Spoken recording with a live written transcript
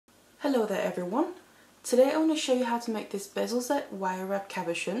Hello there everyone. Today I want to show you how to make this bezel set wire wrap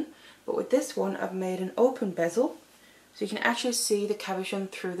cabochon, but with this one I've made an open bezel so you can actually see the cabochon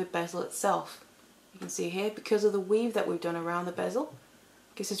through the bezel itself. You can see here, because of the weave that we've done around the bezel,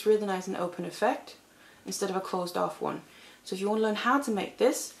 it gives this really nice and open effect instead of a closed off one. So if you want to learn how to make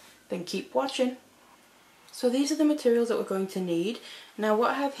this, then keep watching. So these are the materials that we're going to need. Now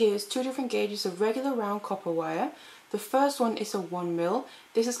what I have here is two different gauges of regular round copper wire. The first one is a 1mm.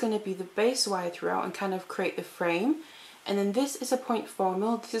 This is going to be the base wire throughout and kind of create the frame. And then this is a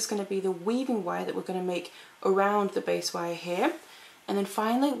 0.4mm. This is going to be the weaving wire that we're going to make around the base wire here. And then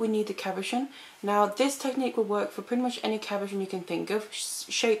finally we need the cabochon. Now this technique will work for pretty much any cabochon you can think of,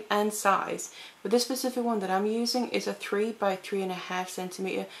 shape and size. But this specific one that I'm using is a 3 by 3.5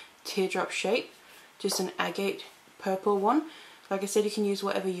 centimeter teardrop shape. Just an agate purple one. Like I said, you can use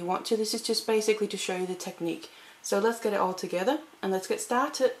whatever you want to. This is just basically to show you the technique. So let's get it all together and let's get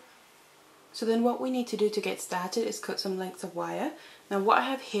started. So then what we need to do to get started is cut some lengths of wire. Now what I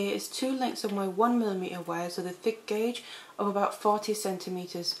have here is two lengths of my 1mm wire, so the thick gauge of about 40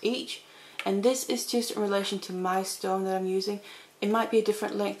 centimeters each. And this is just in relation to my stone that I'm using. It might be a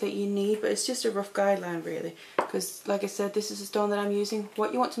different length that you need, but it's just a rough guideline really. Because like I said, this is a stone that I'm using.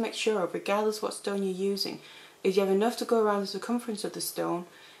 What you want to make sure of, regardless what stone you're using, is you have enough to go around the circumference of the stone,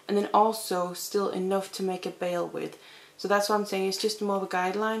 and then also still enough to make a bail with. So that's what I'm saying, it's just more of a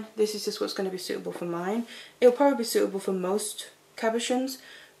guideline. This is just what's going to be suitable for mine. It'll probably be suitable for most cabochons,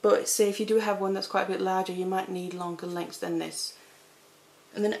 but say if you do have one that's quite a bit larger, you might need longer lengths than this.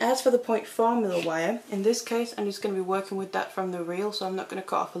 And then as for the 0.4mm wire, in this case I'm just going to be working with that from the reel, so I'm not going to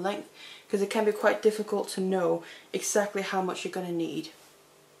cut off a length because it can be quite difficult to know exactly how much you're going to need.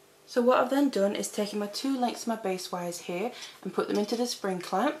 So what I've then done is taken my two lengths of my base wires here and put them into the spring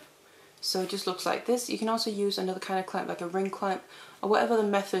clamp. So it just looks like this. You can also use another kind of clamp, like a ring clamp, or whatever the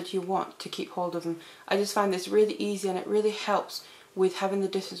method you want to keep hold of them. I just find this really easy and it really helps with having the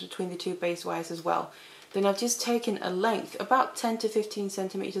distance between the two base wires as well. Then I've just taken a length, about 10 to 15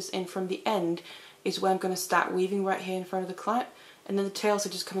 centimeters in from the end, is where I'm going to start weaving right here in front of the clamp, and then the tails are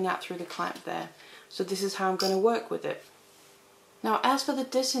just coming out through the clamp there. So this is how I'm going to work with it. Now as for the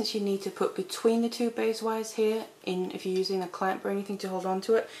distance you need to put between the two base wires here, if you're using a clamp or anything to hold on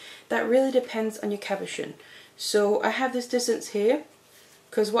to it, that really depends on your cabochon. So I have this distance here,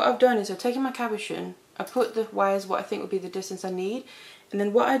 because what I've done is I've taken my cabochon, I put the wires what I think would be the distance I need, and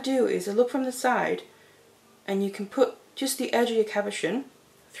then what I do is I look from the side, and you can put just the edge of your cabochon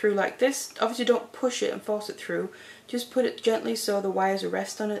through like this. Obviously don't push it and force it through, just put it gently so the wires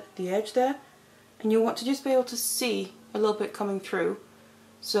rest on it, the edge there, and you want to just be able to see a little bit coming through,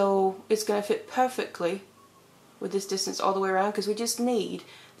 so it's going to fit perfectly with this distance all the way around, because we just need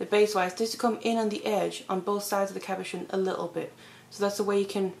the base wires just to come in on the edge on both sides of the cabochon a little bit. So that's the way you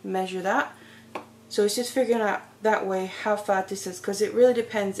can measure that. So it's just figuring out that way how far this is, because it really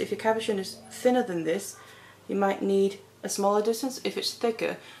depends. If your cabochon is thinner than this, you might need a smaller distance. If it's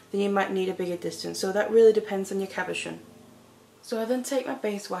thicker, then you might need a bigger distance. So that really depends on your cabochon. So I then take my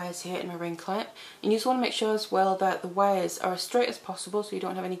base wires here in my ring clamp, and you just want to make sure as well that the wires are as straight as possible so you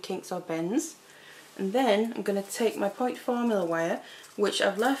don't have any kinks or bends. And then I'm going to take my 0.4mm wire, which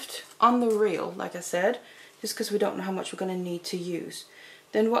I've left on the reel, like I said, just because we don't know how much we're going to need to use.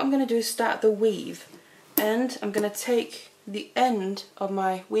 Then what I'm going to do is start the weave, and I'm going to take the end of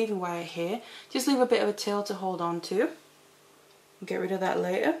my weaving wire here, just leave a bit of a tail to hold on to, get rid of that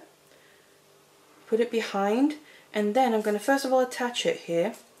later, put it behind. And then I'm going to first of all attach it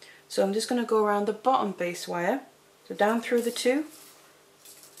here. So I'm just going to go around the bottom base wire, so down through the two,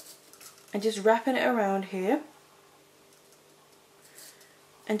 and just wrapping it around here.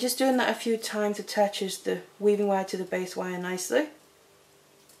 And just doing that a few times attaches the weaving wire to the base wire nicely.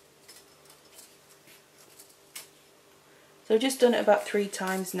 So I've just done it about 3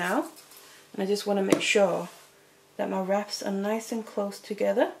 times now, and I just want to make sure that my wraps are nice and close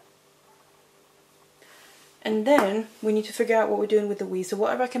together. And then we need to figure out what we're doing with the weave. So what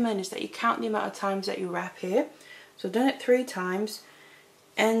I recommend is that you count the amount of times that you wrap here. So I've done it 3 times,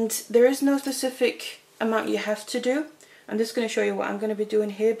 and there is no specific amount you have to do. I'm just going to show you what I'm going to be doing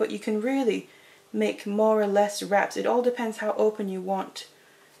here, but you can really make more or less wraps. It all depends how open you want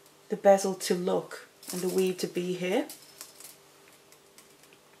the bezel to look and the weave to be here.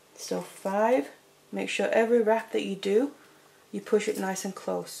 So 5, make sure every wrap that you do, you push it nice and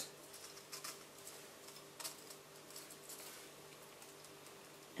close.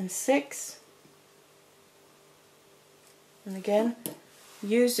 And 6, and again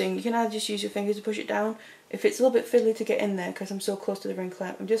you can either just use your fingers to push it down. If it's a little bit fiddly to get in there because I'm so close to the ring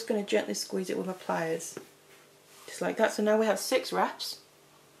clamp, I'm just going to gently squeeze it with my pliers, just like that. So now we have 6 wraps,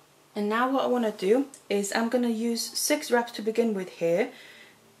 And now what I want to do is I'm going to use 6 wraps to begin with here,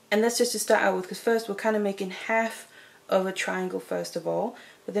 and that's just to start out with, because first we're kind of making half of a triangle first of all,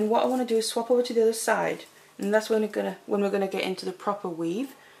 but then what I want to do is swap over to the other side, and that's when we're going to get into the proper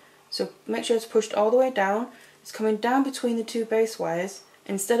weave. So make sure it's pushed all the way down, it's coming down between the 2 base wires.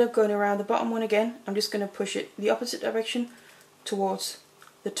 Instead of going around the bottom one again, I'm just going to push it the opposite direction towards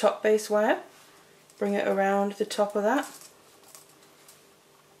the top base wire, bring it around the top of that,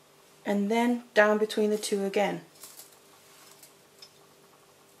 and then down between the 2 again,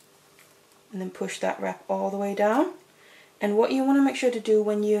 and then push that wrap all the way down. And what you want to make sure to do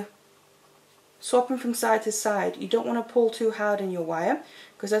when you're swapping from side to side, you don't want to pull too hard in your wire,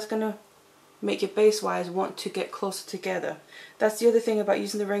 because that's going to make your base wires want to get closer together. That's the other thing about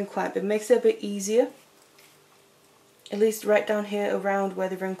using the ring clamp, it makes it a bit easier, at least right down here around where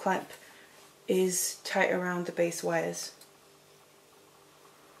the ring clamp is tight around the base wires,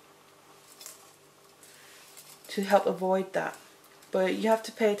 to help avoid that. But you have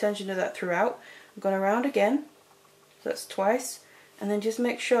to pay attention to that throughout. I'm going around again, so that's twice, and then just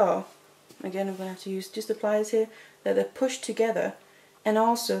make sure, again I'm going to have to use just the pliers here, that they're pushed together, and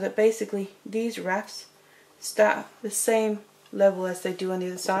also that basically these wraps start the same level as they do on the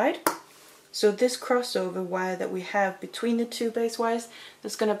other side. So this crossover wire that we have between the 2 base wires,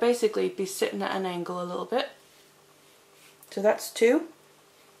 that's going to basically be sitting at an angle a little bit. So that's 2.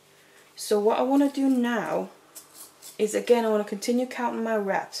 So what I want to do now is, again, I want to continue counting my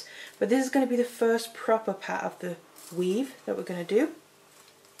wraps, but this is going to be the first proper part of the weave that we're going to do.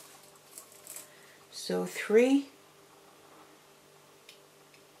 So 3.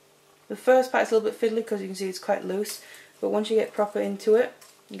 The first part is a little bit fiddly because you can see it's quite loose, but once you get proper into it,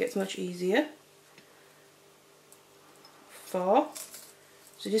 it gets much easier. 4.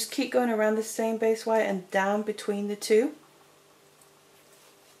 So just keep going around the same base wire and down between the 2.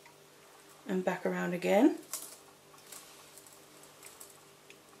 And back around again.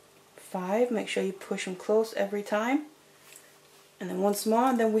 5, make sure you push them close every time. And then once more,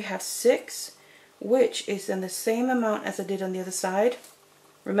 and then we have 6, which is then the same amount as I did on the other side.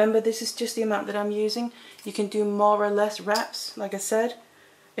 Remember, this is just the amount that I'm using. You can do more or less wraps, like I said.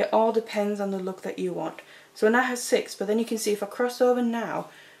 It all depends on the look that you want. So now I have 6, but then you can see if I cross over now,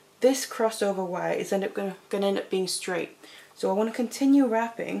 this crossover wire is going to end up being straight. So I want to continue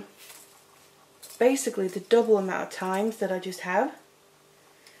wrapping basically the double amount of times that I just have.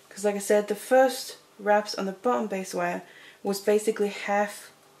 Because like I said, the first wraps on the bottom base wire was basically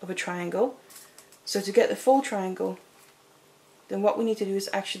half of a triangle. So to get the full triangle, then what we need to do is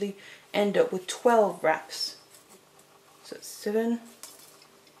actually end up with 12 wraps. So it's 7,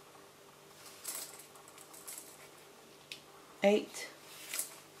 8,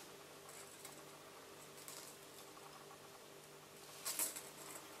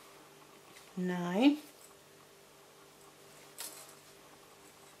 9,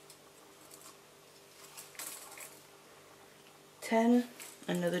 10,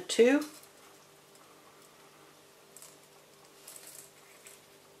 another 2,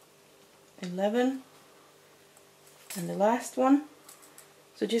 11, and the last one.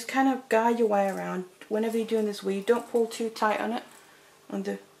 So just kind of guide your wire around. Whenever you're doing this weave, don't pull too tight on it, on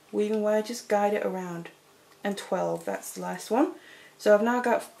the weaving wire, just guide it around. And 12, that's the last one. So I've now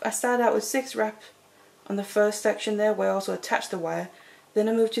got, I started out with 6 wraps on the first section there where I also attached the wire. Then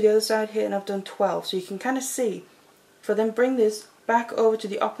I moved to the other side here and I've done 12. So you can kind of see, if I then bring this back over to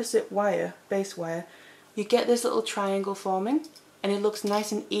the opposite wire, base wire, you get this little triangle forming, and it looks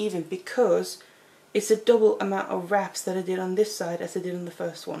nice and even because it's a double amount of wraps that I did on this side as I did on the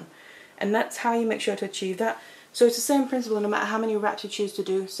first one. And that's how you make sure to achieve that. So it's the same principle no matter how many wraps you choose to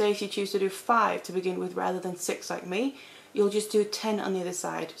do. Say if you choose to do 5 to begin with rather than 6 like me, you'll just do 10 on the other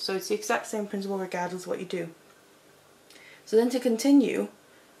side. So it's the exact same principle regardless of what you do. So then to continue,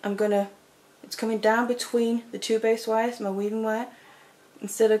 it's coming down between the 2 base wires, my weaving wire.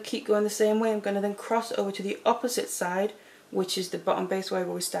 Instead of keep going the same way, I'm going to then cross over to the opposite side, which is the bottom base wire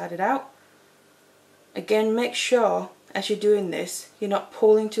where we started out. Again, make sure as you're doing this, you're not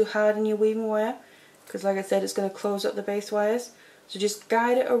pulling too hard in your weaving wire, because like I said, it's going to close up the base wires. So just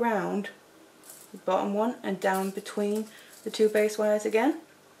guide it around the bottom one and down between the 2 base wires again,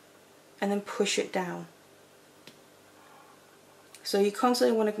 and then push it down. So you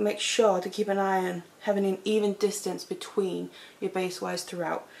constantly want to make sure to keep an eye on having an even distance between your base wires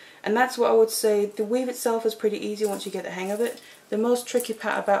throughout. And that's what I would say. The weave itself is pretty easy once you get the hang of it. The most tricky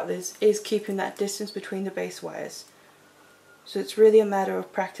part about this is keeping that distance between the base wires. So it's really a matter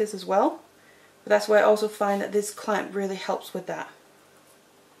of practice as well. But that's why I also find that this clamp really helps with that.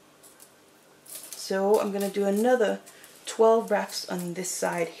 So I'm going to do another 12 wraps on this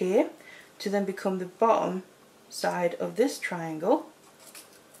side here to then become the bottom side of this triangle.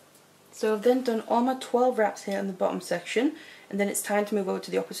 So I've then done all my 12 wraps here on the bottom section, and then it's time to move over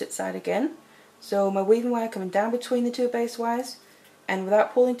to the opposite side again. So my weaving wire coming down between the two base wires, and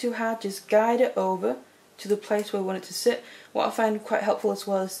without pulling too hard, just guide it over to the place where we want it to sit. What I find quite helpful as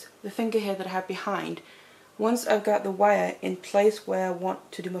well is the finger here that I have behind. Once I've got the wire in place where I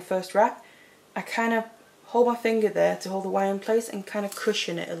want to do my first wrap, I kind of hold my finger there to hold the wire in place and kind of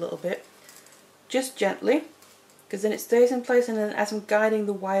cushion it a little bit, just gently, because then it stays in place, and then as I'm guiding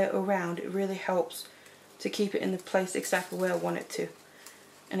the wire around, it really helps to keep it in the place exactly where I want it to.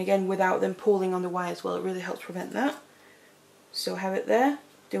 And again, without them pulling on the wire as well, it really helps prevent that. So have it there,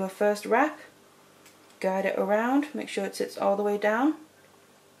 do my first wrap, guide it around, make sure it sits all the way down,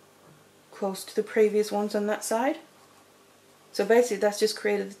 close to the previous ones on that side. So basically that's just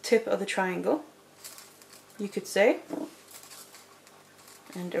created the tip of the triangle, you could say.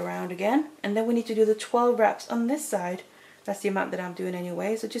 And around again, and then we need to do the 12 wraps on this side. That's the amount that I'm doing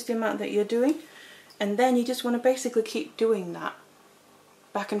anyway, so just the amount that you're doing, and then you just want to basically keep doing that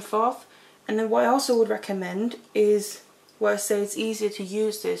back and forth. And then what I also would recommend is, where I say it's easier to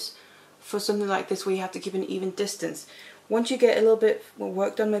use this for something like this where you have to keep an even distance. Once you get a little bit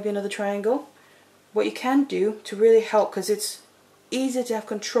work done, maybe another triangle, what you can do to really help, because it's easier to have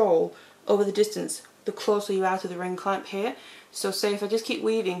control over the distance the closer you are to the ring clamp here. So say if I just keep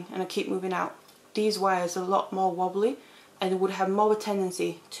weaving and I keep moving out, these wires are a lot more wobbly and would have more of a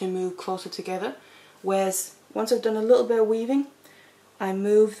tendency to move closer together. Whereas once I've done a little bit of weaving, I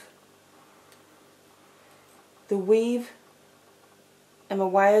move the weave and my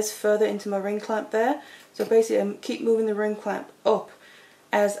wires further into my ring clamp there. So basically I keep moving the ring clamp up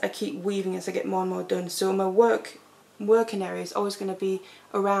as I keep weaving, as I get more and more done. So my working area is always going to be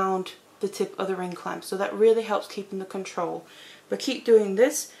around the tip of the ring clamp, so that really helps keeping the control. But keep doing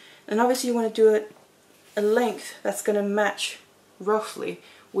this, and obviously you want to do it a length that's going to match roughly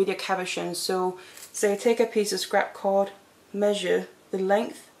with your cabochon. So say take a piece of scrap cord, measure the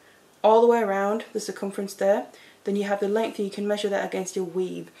length all the way around the circumference there, then you have the length and you can measure that against your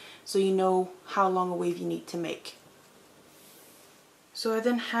weave, so you know how long a weave you need to make. So I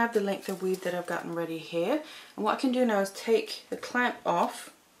then have the length of weave that I've gotten ready here, and what I can do now is take the clamp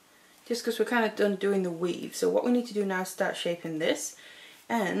off, just because we're kind of done doing the weave. So what we need to do now is start shaping this,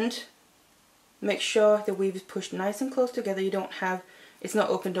 and make sure the weave is pushed nice and close together. You don't have, it's not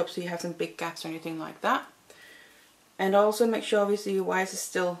opened up so you have some big gaps or anything like that. And also make sure obviously your wires are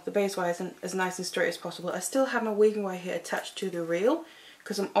still, the base wires are as nice and straight as possible. I still have my weaving wire here attached to the reel,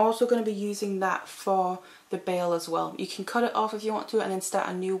 because I'm also going to be using that for the bail as well. You can cut it off if you want to and then start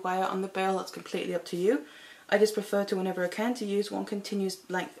a new wire on the bail, that's completely up to you. I just prefer to, whenever I can, to use one continuous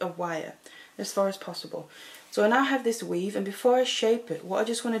length of wire as far as possible. So I now have this weave, and before I shape it, what I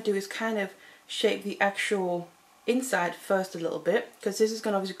just want to do is kind of shape the actual inside first a little bit, because this is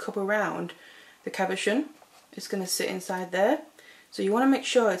going to obviously cup around the cabochon. It's going to sit inside there. So you want to make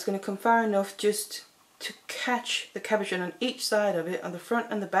sure it's going to come far enough just to catch the cabochon on each side of it, on the front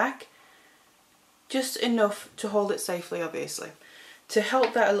and the back, just enough to hold it safely, obviously. To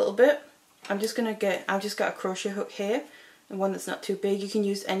help that a little bit, I've just got a crochet hook here, and one that's not too big. You can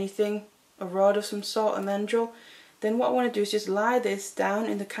use anything, a rod of some sort, a mandrel. Then what I want to do is just lie this down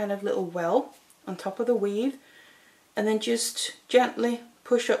in the kind of little well on top of the weave, and then just gently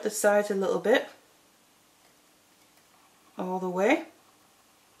push up the sides a little bit, all the way.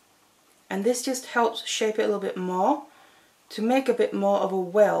 And this just helps shape it a little bit more, to make a bit more of a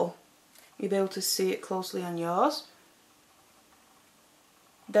well. You'll be able to see it closely on yours,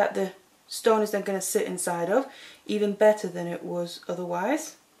 that the stone is then going to sit inside of, even better than it was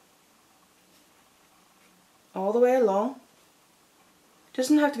otherwise. All the way along.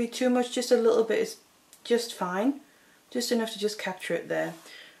 Doesn't have to be too much, just a little bit is just fine. Just enough to just capture it there.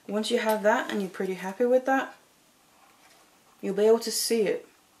 Once you have that and you're pretty happy with that, you'll be able to see it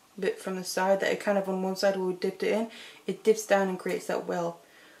a bit from the side, that it kind of on one side where we dipped it in, it dips down and creates that well.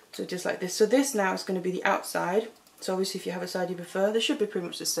 So just like this. So this now is going to be the outside. So obviously if you have a side you prefer, they should be pretty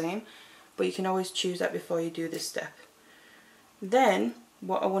much the same, but you can always choose that before you do this step. Then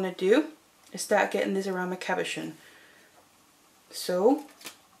what I want to do is start getting this around my cabochon. So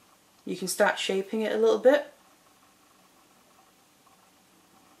you can start shaping it a little bit,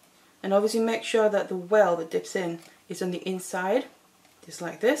 and obviously make sure that the well that dips in is on the inside, just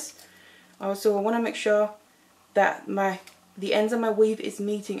like this. Also I want to make sure that the ends of my weave is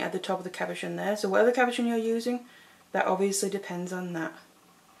meeting at the top of the cabochon there. So whatever cabochon you're using, that obviously depends on that.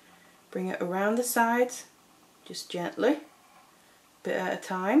 Bring it around the sides, just gently, bit at a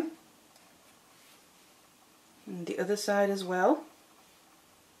time. And the other side as well.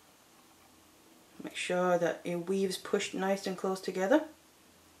 Make sure that your weave is pushed nice and close together.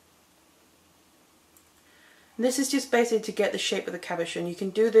 And this is just basically to get the shape of the cabochon. You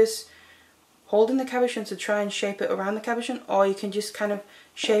can do this holding the cabochon to try and shape it around the cabochon, or you can just kind of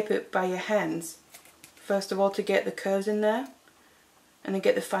shape it by your hands. First of all, to get the curves in there, and then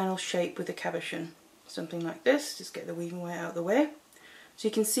get the final shape with the cabochon. Something like this, just get the weaving wire out of the way. So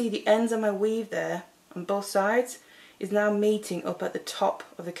you can see the ends of my weave there on both sides is now meeting up at the top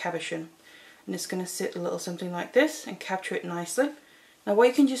of the cabochon. And it's going to sit a little something like this and capture it nicely. Now what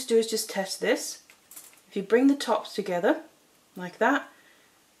you can just do is just test this. If you bring the tops together like that,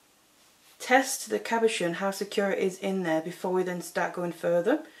 test the cabochon how secure it is in there before we then start going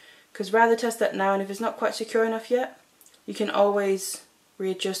further. Because rather test that now, and if it's not quite secure enough yet, you can always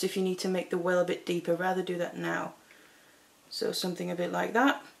readjust if you need to make the well a bit deeper. Rather do that now. So something a bit like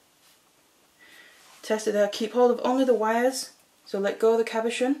that. Test it there, keep hold of only the wires, so let go of the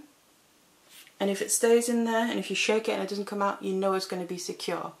cabochon. And if it stays in there, and if you shake it and it doesn't come out, you know it's going to be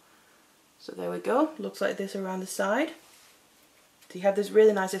secure. So there we go, looks like this around the side. So you have this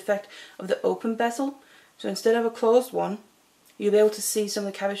really nice effect of the open bezel. So instead of a closed one, you'll be able to see some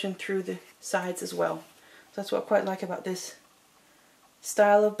of the cabochon through the sides as well. So that's what I quite like about this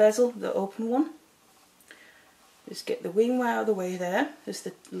style of bezel, the open one. Just get the weaving wire out of the way there, just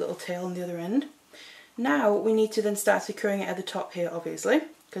the little tail on the other end. Now we need to then start securing it at the top here, obviously,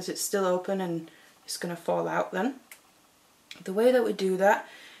 because it's still open and it's going to fall out then. The way that we do that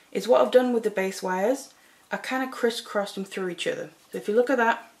is what I've done with the base wires. I kind of crisscrossed them through each other. So if you look at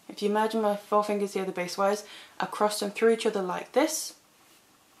that, if you imagine my four fingers here, the base wires, I crossed them through each other like this.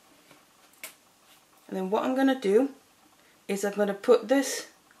 And then what I'm going to do is I'm going to put this,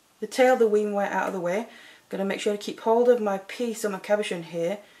 the tail of the weaving wire out of the way. I'm going to make sure to keep hold of my piece on my cabochon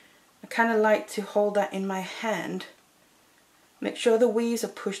here. I kind of like to hold that in my hand. Make sure the weaves are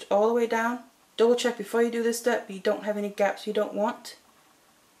pushed all the way down. Double check before you do this step you don't have any gaps you don't want.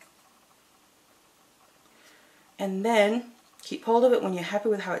 And then keep hold of it when you're happy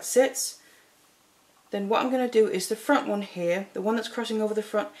with how it sits. Then what I'm going to do is the front one here, the one that's crossing over the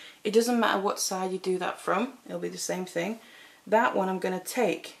front, it doesn't matter what side you do that from, it'll be the same thing. That one I'm going to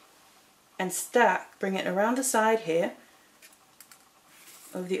take and stack, bring it around the side here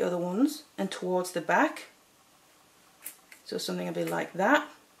of the other ones and towards the back. So something a bit like that.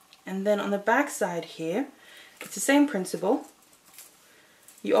 And then on the back side here, it's the same principle.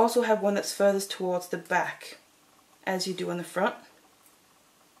 You also have one that's furthest towards the back as you do on the front.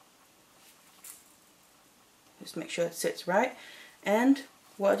 Just make sure it sits right. And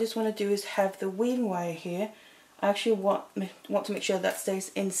what I just want to do is have the weaving wire here. I actually want to make sure that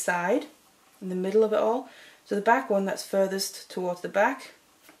stays inside, in the middle of it all. So the back one that's furthest towards the back.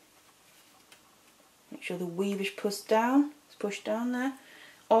 Make sure the weave is pushed down. It's pushed down there.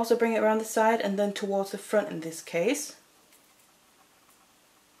 Also bring it around the side and then towards the front in this case.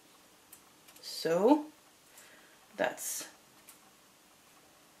 So that's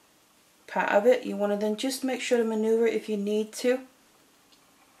part of it. You want to then just make sure to maneuver if you need to.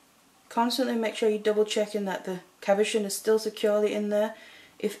 Constantly make sure you're double checking that the cabochon is still securely in there.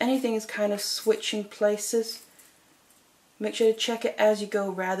 If anything is kind of switching places, make sure to check it as you go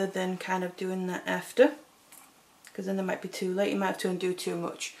rather than kind of doing that after, because then it might be too late. You might have to undo too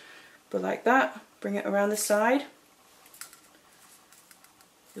much. But like that, bring it around the side.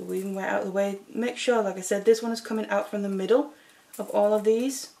 The weaving wire out of the way. Make sure, like I said, this one is coming out from the middle of all of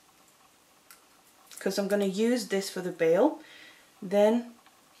these, because I'm going to use this for the bail. Then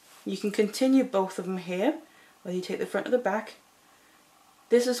you can continue both of them here, whether you take the front or the back.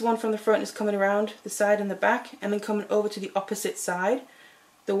 This is one from the front is coming around the side and the back, and then coming over to the opposite side.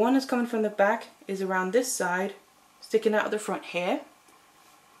 The one that's coming from the back is around this side, sticking out of the front here.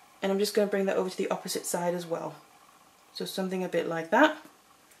 And I'm just going to bring that over to the opposite side as well. So something a bit like that.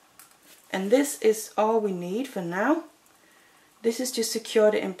 And this is all we need for now. This has just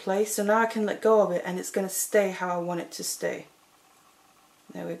secured it in place, so now I can let go of it and it's going to stay how I want it to stay.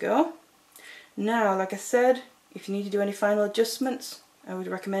 There we go. Now, like I said, if you need to do any final adjustments, I would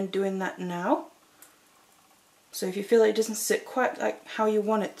recommend doing that now. So if you feel like it doesn't sit quite like how you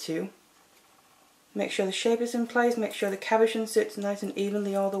want it to, make sure the shape is in place, make sure the cabochon sits nice and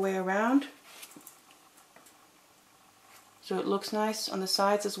evenly all the way around. So it looks nice on the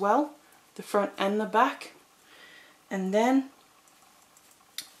sides as well, the front and the back. And then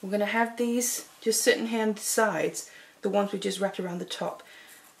we're going to have these just sitting here on the sides, the ones we just wrapped around the top.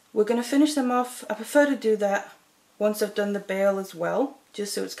 We're going to finish them off. I prefer to do that once I've done the bail as well,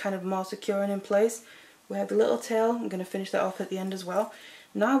 just so it's kind of more secure and in place. We have the little tail. I'm going to finish that off at the end as well.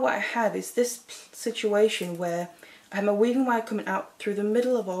 Now what I have is this situation where I have my weaving wire coming out through the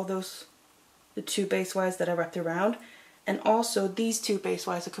middle of all those, the 2 base wires that I wrapped around, and also these 2 base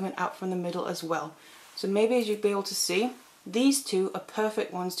wires are coming out from the middle as well. So maybe as you'll be able to see, these 2 are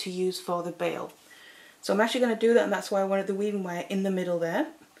perfect ones to use for the bail. So I'm actually going to do that, and that's why I wanted the weaving wire in the middle there.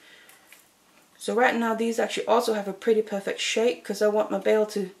 So right now these actually also have a pretty perfect shape because I want my bail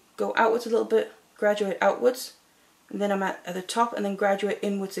to go outwards a little bit, graduate outwards, and then I'm at the top and then graduate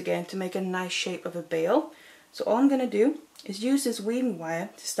inwards again to make a nice shape of a bail. So all I'm going to do is use this weaving wire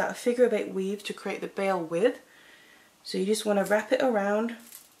to start a figure of 8 weave to create the bail with. So you just want to wrap it around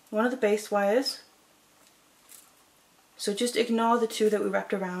one of the base wires. So just ignore the 2 that we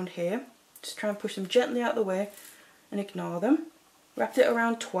wrapped around here. Just try and push them gently out of the way and ignore them. Wrap it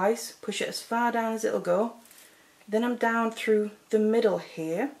around twice, push it as far down as it'll go. Then I'm down through the middle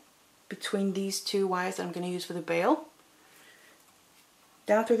here, between these 2 wires that I'm going to use for the bail.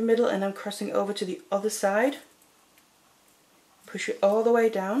 Down through the middle, and I'm crossing over to the other side. Push it all the way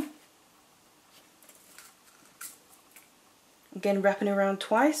down. Again, wrapping around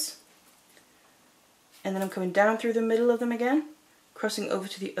twice. And then I'm coming down through the middle of them again, crossing over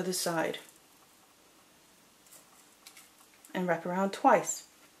to the other side. And wrap around twice.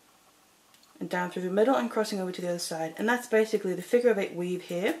 And down through the middle and crossing over to the other side. And that's basically the figure of 8 weave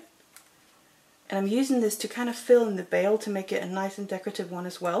here. And I'm using this to kind of fill in the bail to make it a nice and decorative one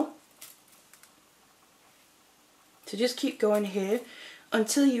as well. So just keep going here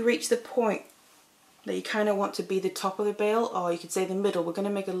until you reach the point that you kind of want to be the top of the bail, or you could say the middle. We're going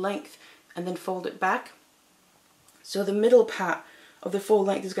to make a length and then fold it back. So the middle part of the full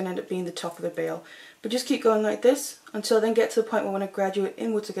length is going to end up being the top of the bail. But just keep going like this until I then get to the point where I want to graduate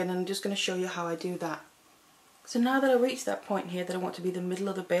inwards again, and I'm just going to show you how I do that. So now that I reach that point here that I want to be the middle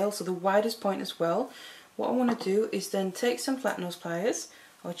of the bail, so the widest point as well, what I want to do is then take some flat nose pliers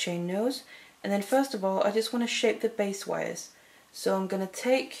or chain nose, and then first of all I just want to shape the base wires. So I'm going to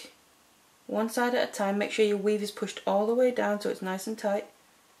take one side at a time, make sure your weave is pushed all the way down so it's nice and tight,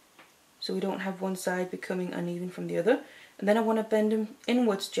 so we don't have one side becoming uneven from the other. And then I want to bend them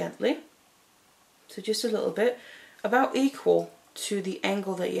inwards gently, so just a little bit, about equal to the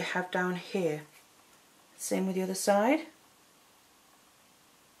angle that you have down here. Same with the other side.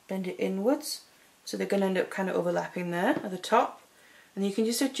 Bend it inwards, so they're going to end up kind of overlapping there at the top. And you can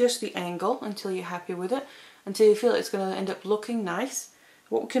just adjust the angle until you're happy with it, until you feel it's going to end up looking nice.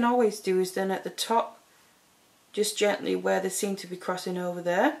 What we can always do is then at the top, just gently where they seem to be crossing over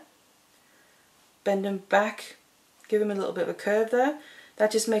there, bend them back, give them a little bit of a curve there.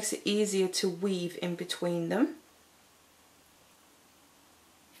 That just makes it easier to weave in between them.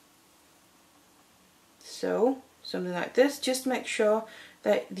 So, something like this. Just make sure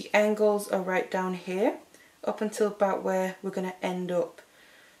that the angles are right down here, up until about where we're going to end up.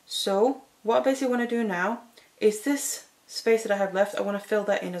 So, what I basically want to do now is this space that I have left, I want to fill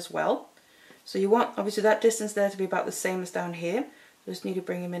that in as well. So you want, obviously, that distance there to be about the same as down here. Just need to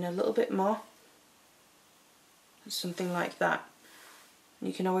bring them in a little bit more. Something like that.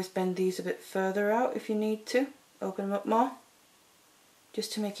 You can always bend these a bit further out if you need to. Open them up more,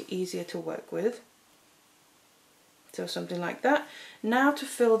 just to make it easier to work with. So something like that. Now to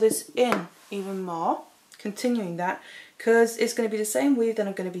fill this in even more, continuing that, because it's going to be the same weave that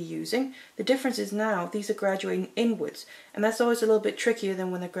I'm going to be using. The difference is now these are graduating inwards, and that's always a little bit trickier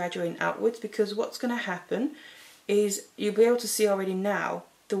than when they're graduating outwards, because what's going to happen is you'll be able to see already now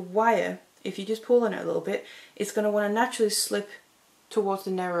the wire, if you just pull on it a little bit, it's going to want to naturally slip towards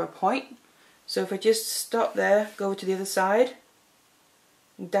the narrower point. So if I just stop there, go over to the other side,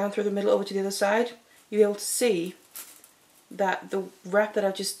 and down through the middle over to the other side, you'll be able to see that the wrap that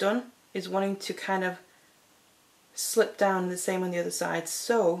I've just done is wanting to kind of slip down, the same on the other side.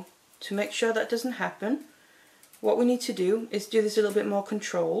 So to make sure that doesn't happen, what we need to do is do this a little bit more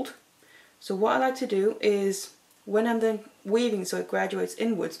controlled. So what I like to do is, when I'm then weaving so it graduates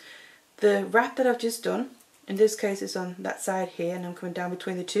inwards, the wrap that I've just done, in this case it's on that side here and I'm coming down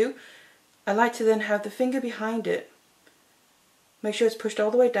between the two, I like to then have the finger behind it, make sure it's pushed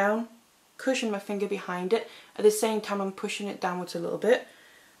all the way down, cushion my finger behind it, at the same time I'm pushing it downwards a little bit,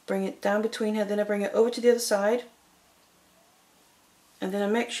 bring it down between here, then I bring it over to the other side, and then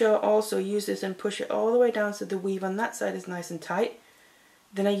I make sure also use this and push it all the way down so the weave on that side is nice and tight.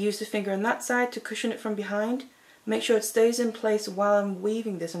 Then I use the finger on that side to cushion it from behind, make sure it stays in place while I'm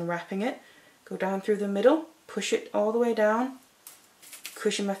weaving this and wrapping it, go down through the middle, push it all the way down,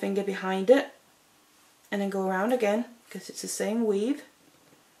 cushion my finger behind it, and then go around again because it's the same weave,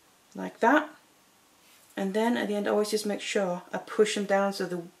 like that. And then at the end, always just make sure I push them down so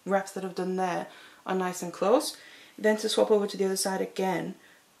the wraps that I've done there are nice and close. Then to swap over to the other side again,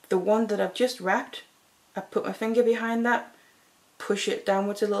 the one that I've just wrapped, I put my finger behind that, push it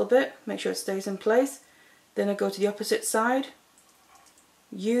downwards a little bit, make sure it stays in place. Then I go to the opposite side,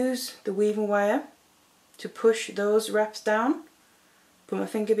 use the weaving wire to push those wraps down, put my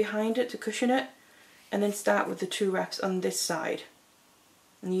finger behind it to cushion it, and then start with the 2 wraps on this side.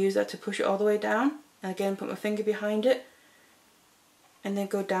 And use that to push it all the way down, and again put my finger behind it, and then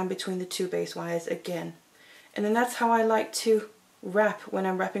go down between the 2 base wires again. And then that's how I like to wrap when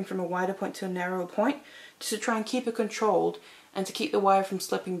I'm wrapping from a wider point to a narrower point, just to try and keep it controlled and to keep the wire from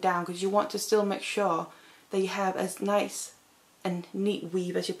slipping down, because you want to still make sure that you have as nice and neat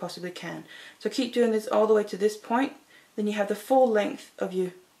weave as you possibly can. So keep doing this all the way to this point, then you have the full length of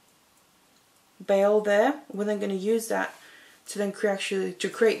your bail there. We're then going to use that to then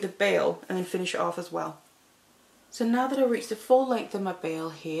create the bail and then finish it off as well. So now that I've reached the full length of my bail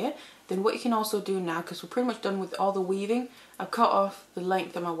here, then what you can also do now, because we're pretty much done with all the weaving, I've cut off the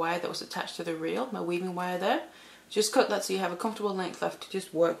length of my wire that was attached to the reel, my weaving wire there. Just cut that so you have a comfortable length left to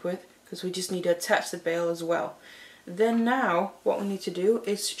just work with, because we just need to attach the bail as well. Then now what we need to do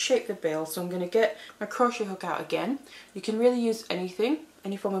is shape the bail. So I'm going to get my crochet hook out again. You can really use anything,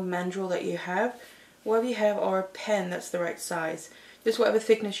 any form of mandrel that you have, whatever you have, or a pen that's the right size. Just whatever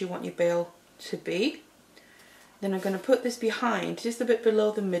thickness you want your bail to be. Then I'm going to put this behind, just a bit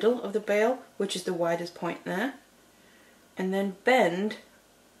below the middle of the bail, which is the widest point there. And then bend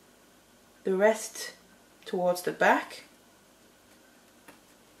the rest towards the back,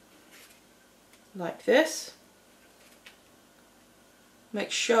 like this.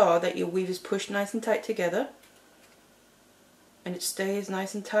 Make sure that your weave is pushed nice and tight together, and it stays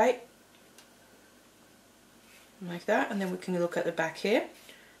nice and tight, like that. And then we can look at the back here,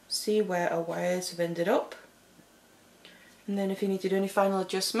 see where our wires have ended up. And then if you need to do any final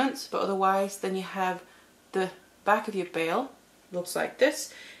adjustments, but otherwise then you have the back of your bail, looks like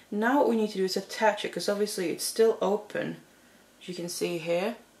this. Now what we need to do is attach it, because obviously it's still open, as you can see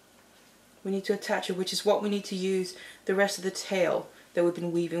here. We need to attach it, which is what we need to use the rest of the tail that we've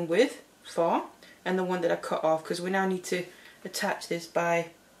been weaving with for, and the one that I cut off, because we now need to attach this by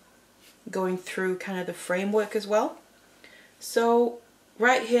going through kind of the framework as well. So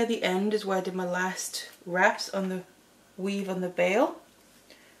right here at the end is where I did my last wraps on the weave on the bail.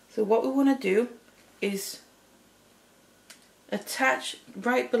 So what we want to do is attach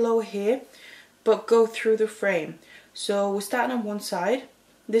right below here, but go through the frame. So we're starting on one side.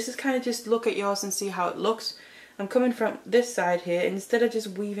 This is kind of just look at yours and see how it looks. I'm coming from this side here, and instead of just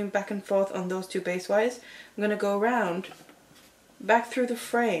weaving back and forth on those 2 base wires, I'm going to go around back through the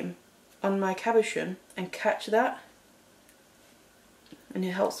frame on my cabochon and catch that. And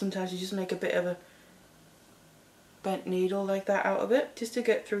it helps sometimes, you just make a bit of a bent needle like that out of it, just to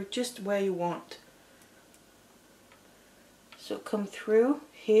get through just where you want. So come through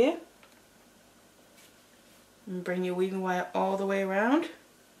here and bring your weaving wire all the way around,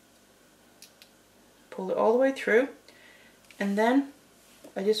 pull it all the way through, and then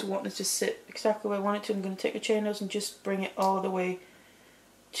I just want this to sit exactly where I want it to. I'm going to take the chain nose and just bring it all the way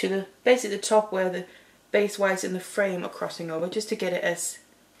to the basically the top where the base wires in the frame are crossing over, just to get it as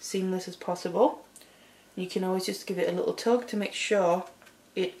seamless as possible. You can always just give it a little tug to make sure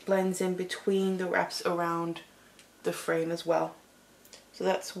it blends in between the wraps around the frame as well. So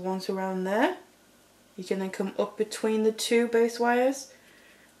that's once around there. You can then come up between the 2 base wires,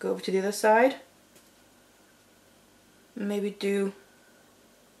 go over to the other side, and maybe do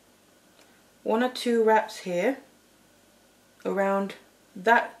 1 or 2 wraps here around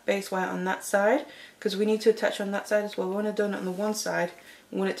that base wire on that side, because we need to attach on that side as well. We want to do it on the one side,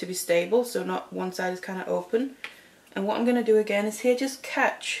 we want it to be stable, so not one side is kind of open. And what I'm going to do again is here, just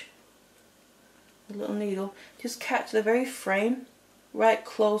catch the little needle, just catch the very frame right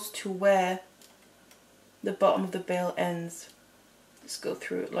close to where the bottom of the bail ends. Just go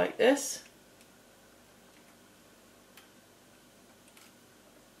through it like this.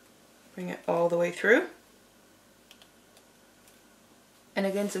 Bring it all the way through. And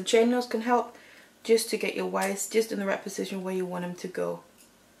again, some chain nails can help just to get your wires just in the right position where you want them to go.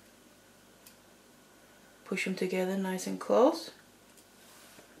 Push them together nice and close.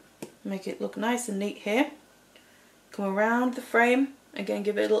 Make it look nice and neat here. Come around the frame, again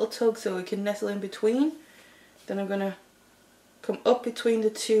give it a little tug so it can nestle in between. Then I'm going to come up between the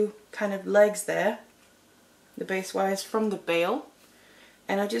 2 kind of legs there, the base wires from the bail.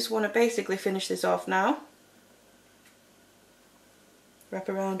 And I just want to basically finish this off now. Wrap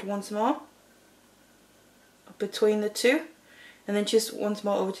around once more, up between the 2, and then just once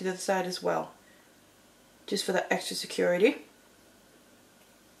more over to the other side as well, just for that extra security.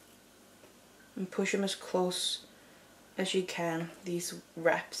 And push them as close as you can these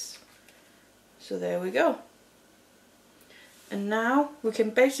wraps. So there we go. And now we can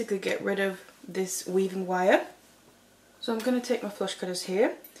basically get rid of this weaving wire. So I'm going to take my flush cutters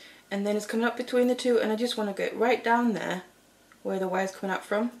here, and then it's coming up between the two, and I just want to get right down there where the wire's coming out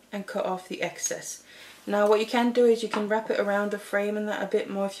from and cut off the excess. Now what you can do is you can wrap it around the frame and that a bit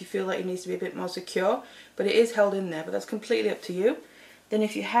more if you feel like it needs to be a bit more secure, but it is held in there, but that's completely up to you. Then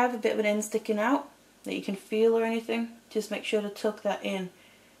if you have a bit of an end sticking out that you can feel or anything, just make sure to tuck that in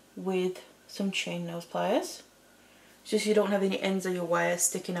with some chain nose pliers, just so you don't have any ends of your wire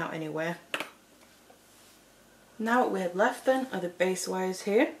sticking out anywhere. Now what we have left then are the base wires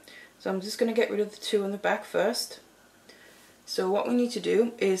here, so I'm just going to get rid of the two on the back first. So what we need to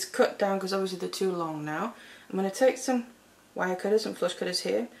do is cut down, because obviously they're too long now. I'm going to take some wire cutters, some flush cutters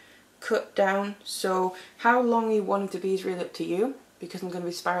here, cut down, so how long you want them to be is really up to you, because I'm going to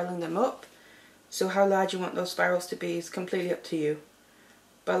be spiraling them up. So how large you want those spirals to be is completely up to you.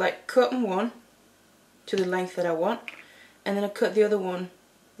 But I like cutting one to the length that I want, and then I cut the other one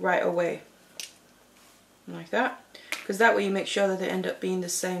right away. Like that. Because that way you make sure that they end up being the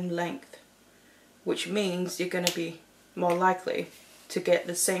same length. Which means you're going to be more likely to get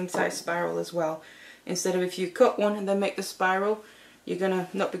the same size spiral as well. Instead of if you cut one and then make the spiral, you're going to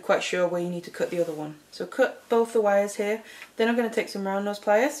not be quite sure where you need to cut the other one. So cut both the wires here. Then I'm going to take some round nose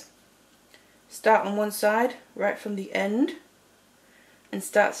pliers. Start on one side, right from the end, and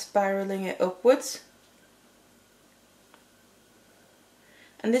start spiraling it upwards.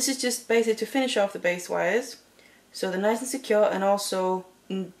 And this is just basically to finish off the base wires, so they're nice and secure and also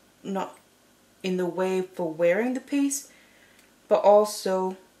not in the way for wearing the piece, but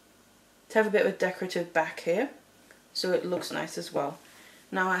also to have a bit of a decorative back here, so it looks nice as well.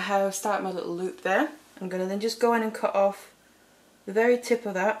 Now I have started my little loop there. I'm going to then just go in and cut off the very tip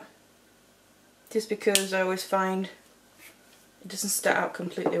of that, just because I always find it doesn't start out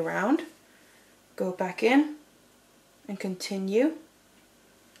completely round. Go back in and continue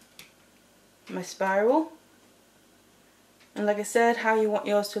my spiral, and like I said, how you want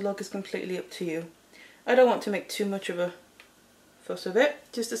yours to look is completely up to you. I don't want to make too much of a fuss of it,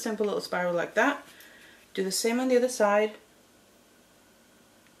 just a simple little spiral like that. Do the same on the other side.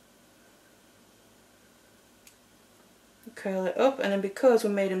 Curl it up, and then because we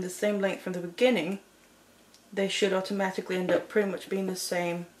made them the same length from the beginning, they should automatically end up pretty much being the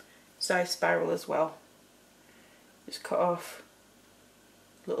same size spiral as well. Just cut off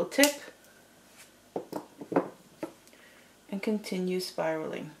a little tip and continue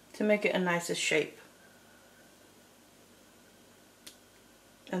spiraling to make it a nicer shape,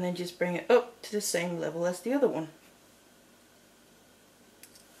 and then just bring it up to the same level as the other one.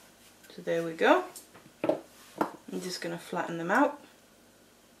 So there we go. I'm just going to flatten them out,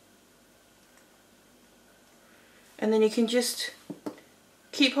 and then you can just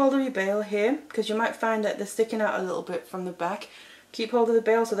keep hold of your bail here, because you might find that they're sticking out a little bit from the back. Keep hold of the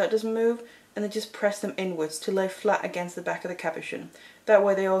bail so that doesn't move, and then just press them inwards to lay flat against the back of the cabochon. That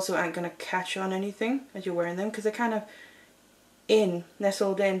way they also aren't going to catch on anything as you're wearing them, because they're kind of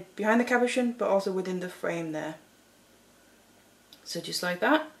nestled in behind the cabochon, but also within the frame there. So just like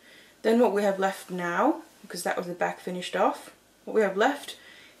that. Then what we have left now, because that was the back finished off, what we have left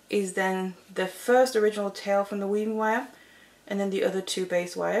is then the first original tail from the weaving wire, and then the other two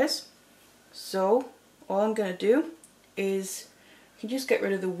base wires. So all I'm going to do is, you can just get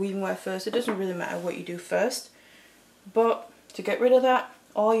rid of the weaving wire first. It doesn't really matter what you do first, but to get rid of that,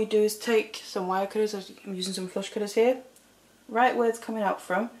 all you do is take some wire cutters. I'm using some flush cutters here, right where it's coming out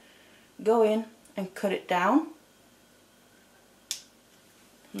from, go in and cut it down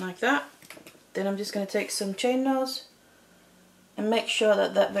like that. Then I'm just going to take some chain nose and make sure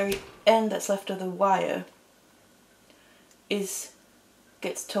that that very end that's left of the wire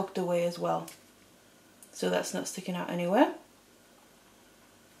gets tucked away as well, so that's not sticking out anywhere,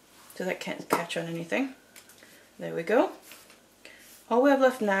 so that can't catch on anything. There we go. All we have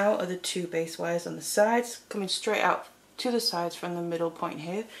left now are the two base wires on the sides, coming straight out to the sides from the middle point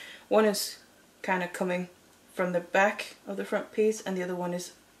here. One is kind of coming from the back of the front piece, and the other one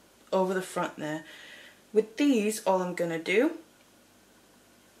is over the front there. With these, all I'm going to do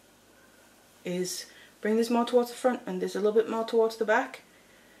is bring this more towards the front and this a little bit more towards the back.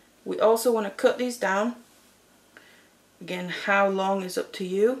 We also want to cut these down. Again, how long is up to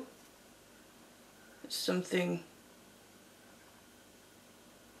you. It's something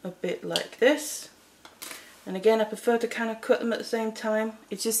a bit like this. And again, I prefer to kind of cut them at the same time.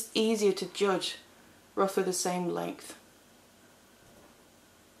 It's just easier to judge roughly the same length.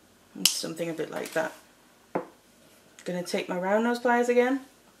 And something a bit like that. I'm going to take my round nose pliers again.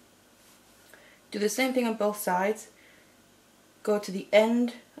 Do the same thing on both sides. go to the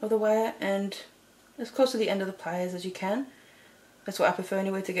end of the wire and as close to the end of the pliers as you can. That's what I prefer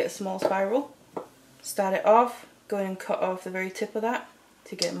anyway, to get a small spiral. Start it off, go in and cut off the very tip of that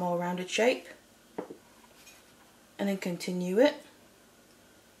to get a more rounded shape. And then continue it.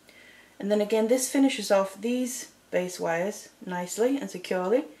 And then again, this finishes off these base wires nicely and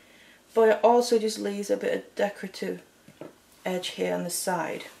securely, but it also just leaves a bit of decorative edge here on the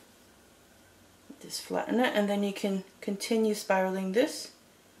side. Just flatten it, and then you can continue spiraling this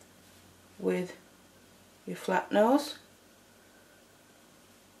with your flat nose,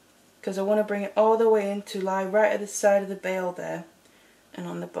 because I want to bring it all the way in to lie right at the side of the bail there and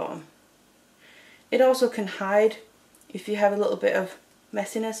on the bottom. It also can hide if you have a little bit of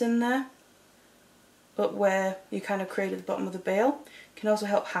messiness in there, but where you kind of created the bottom of the bail, can also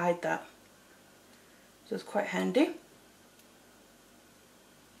help hide that. So it's quite handy,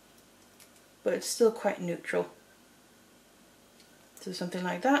 but it's still quite neutral. So something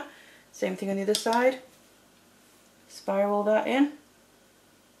like that. Same thing on the other side. Spiral that in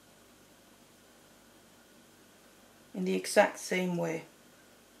the exact same way.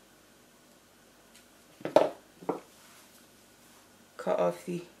 Cut off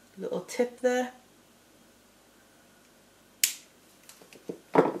the little tip there.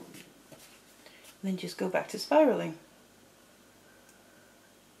 And then just go back to spiraling.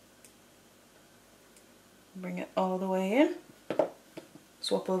 Bring it all the way in.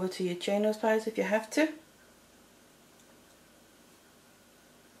 Swap over to your chain nose pliers if you have to.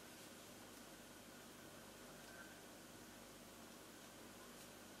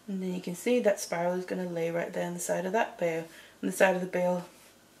 And then you can see that spiral is going to lay right there on the side of that bail, on the side of the bail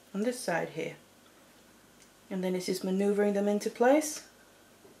on this side here. And then it's just maneuvering them into place.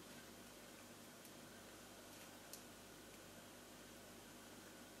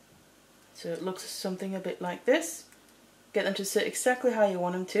 So it looks something a bit like this. Get them to sit exactly how you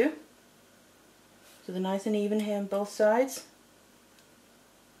want them to. So they're nice and even here on both sides.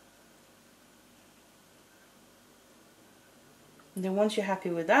 And then once you're happy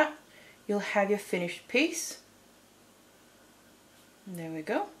with that, you'll have your finished piece. And there we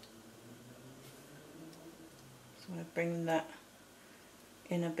go. So I'm going to bring that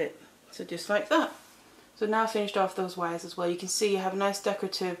in a bit. So just like that. So now I've finished off those wires as well. You can see you have a nice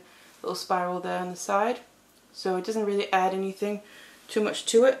decorative little spiral there on the side. So it doesn't really add anything too much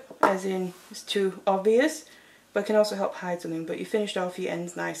to it, as in it's too obvious, but it can also help hide something. But you finished off your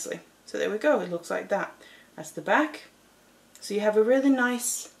ends nicely. So there we go, it looks like that. That's the back. So you have a really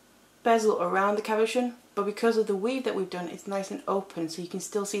nice bezel around the cabochon, but because of the weave that we've done, it's nice and open, so you can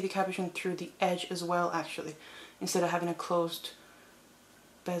still see the cabochon through the edge as well, actually, instead of having a closed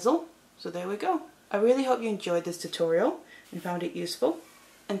bezel. So there we go. I really hope you enjoyed this tutorial and found it useful,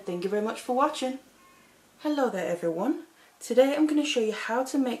 and thank you very much for watching. Hello there everyone. Today I'm going to show you how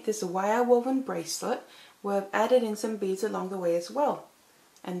to make this wire woven bracelet where I've added in some beads along the way as well.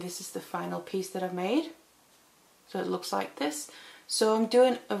 And this is the final piece that I've made. So it looks like this. So I'm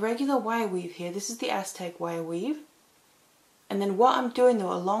doing a regular wire weave here. This is the Aztec wire weave. And then what I'm doing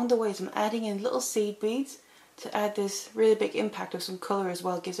though along the way is I'm adding in little seed beads to add this really big impact of some colour as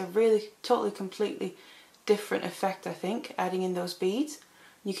well. It gives a really totally completely different effect, I think, adding in those beads.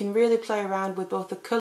 You can really play around with both the colour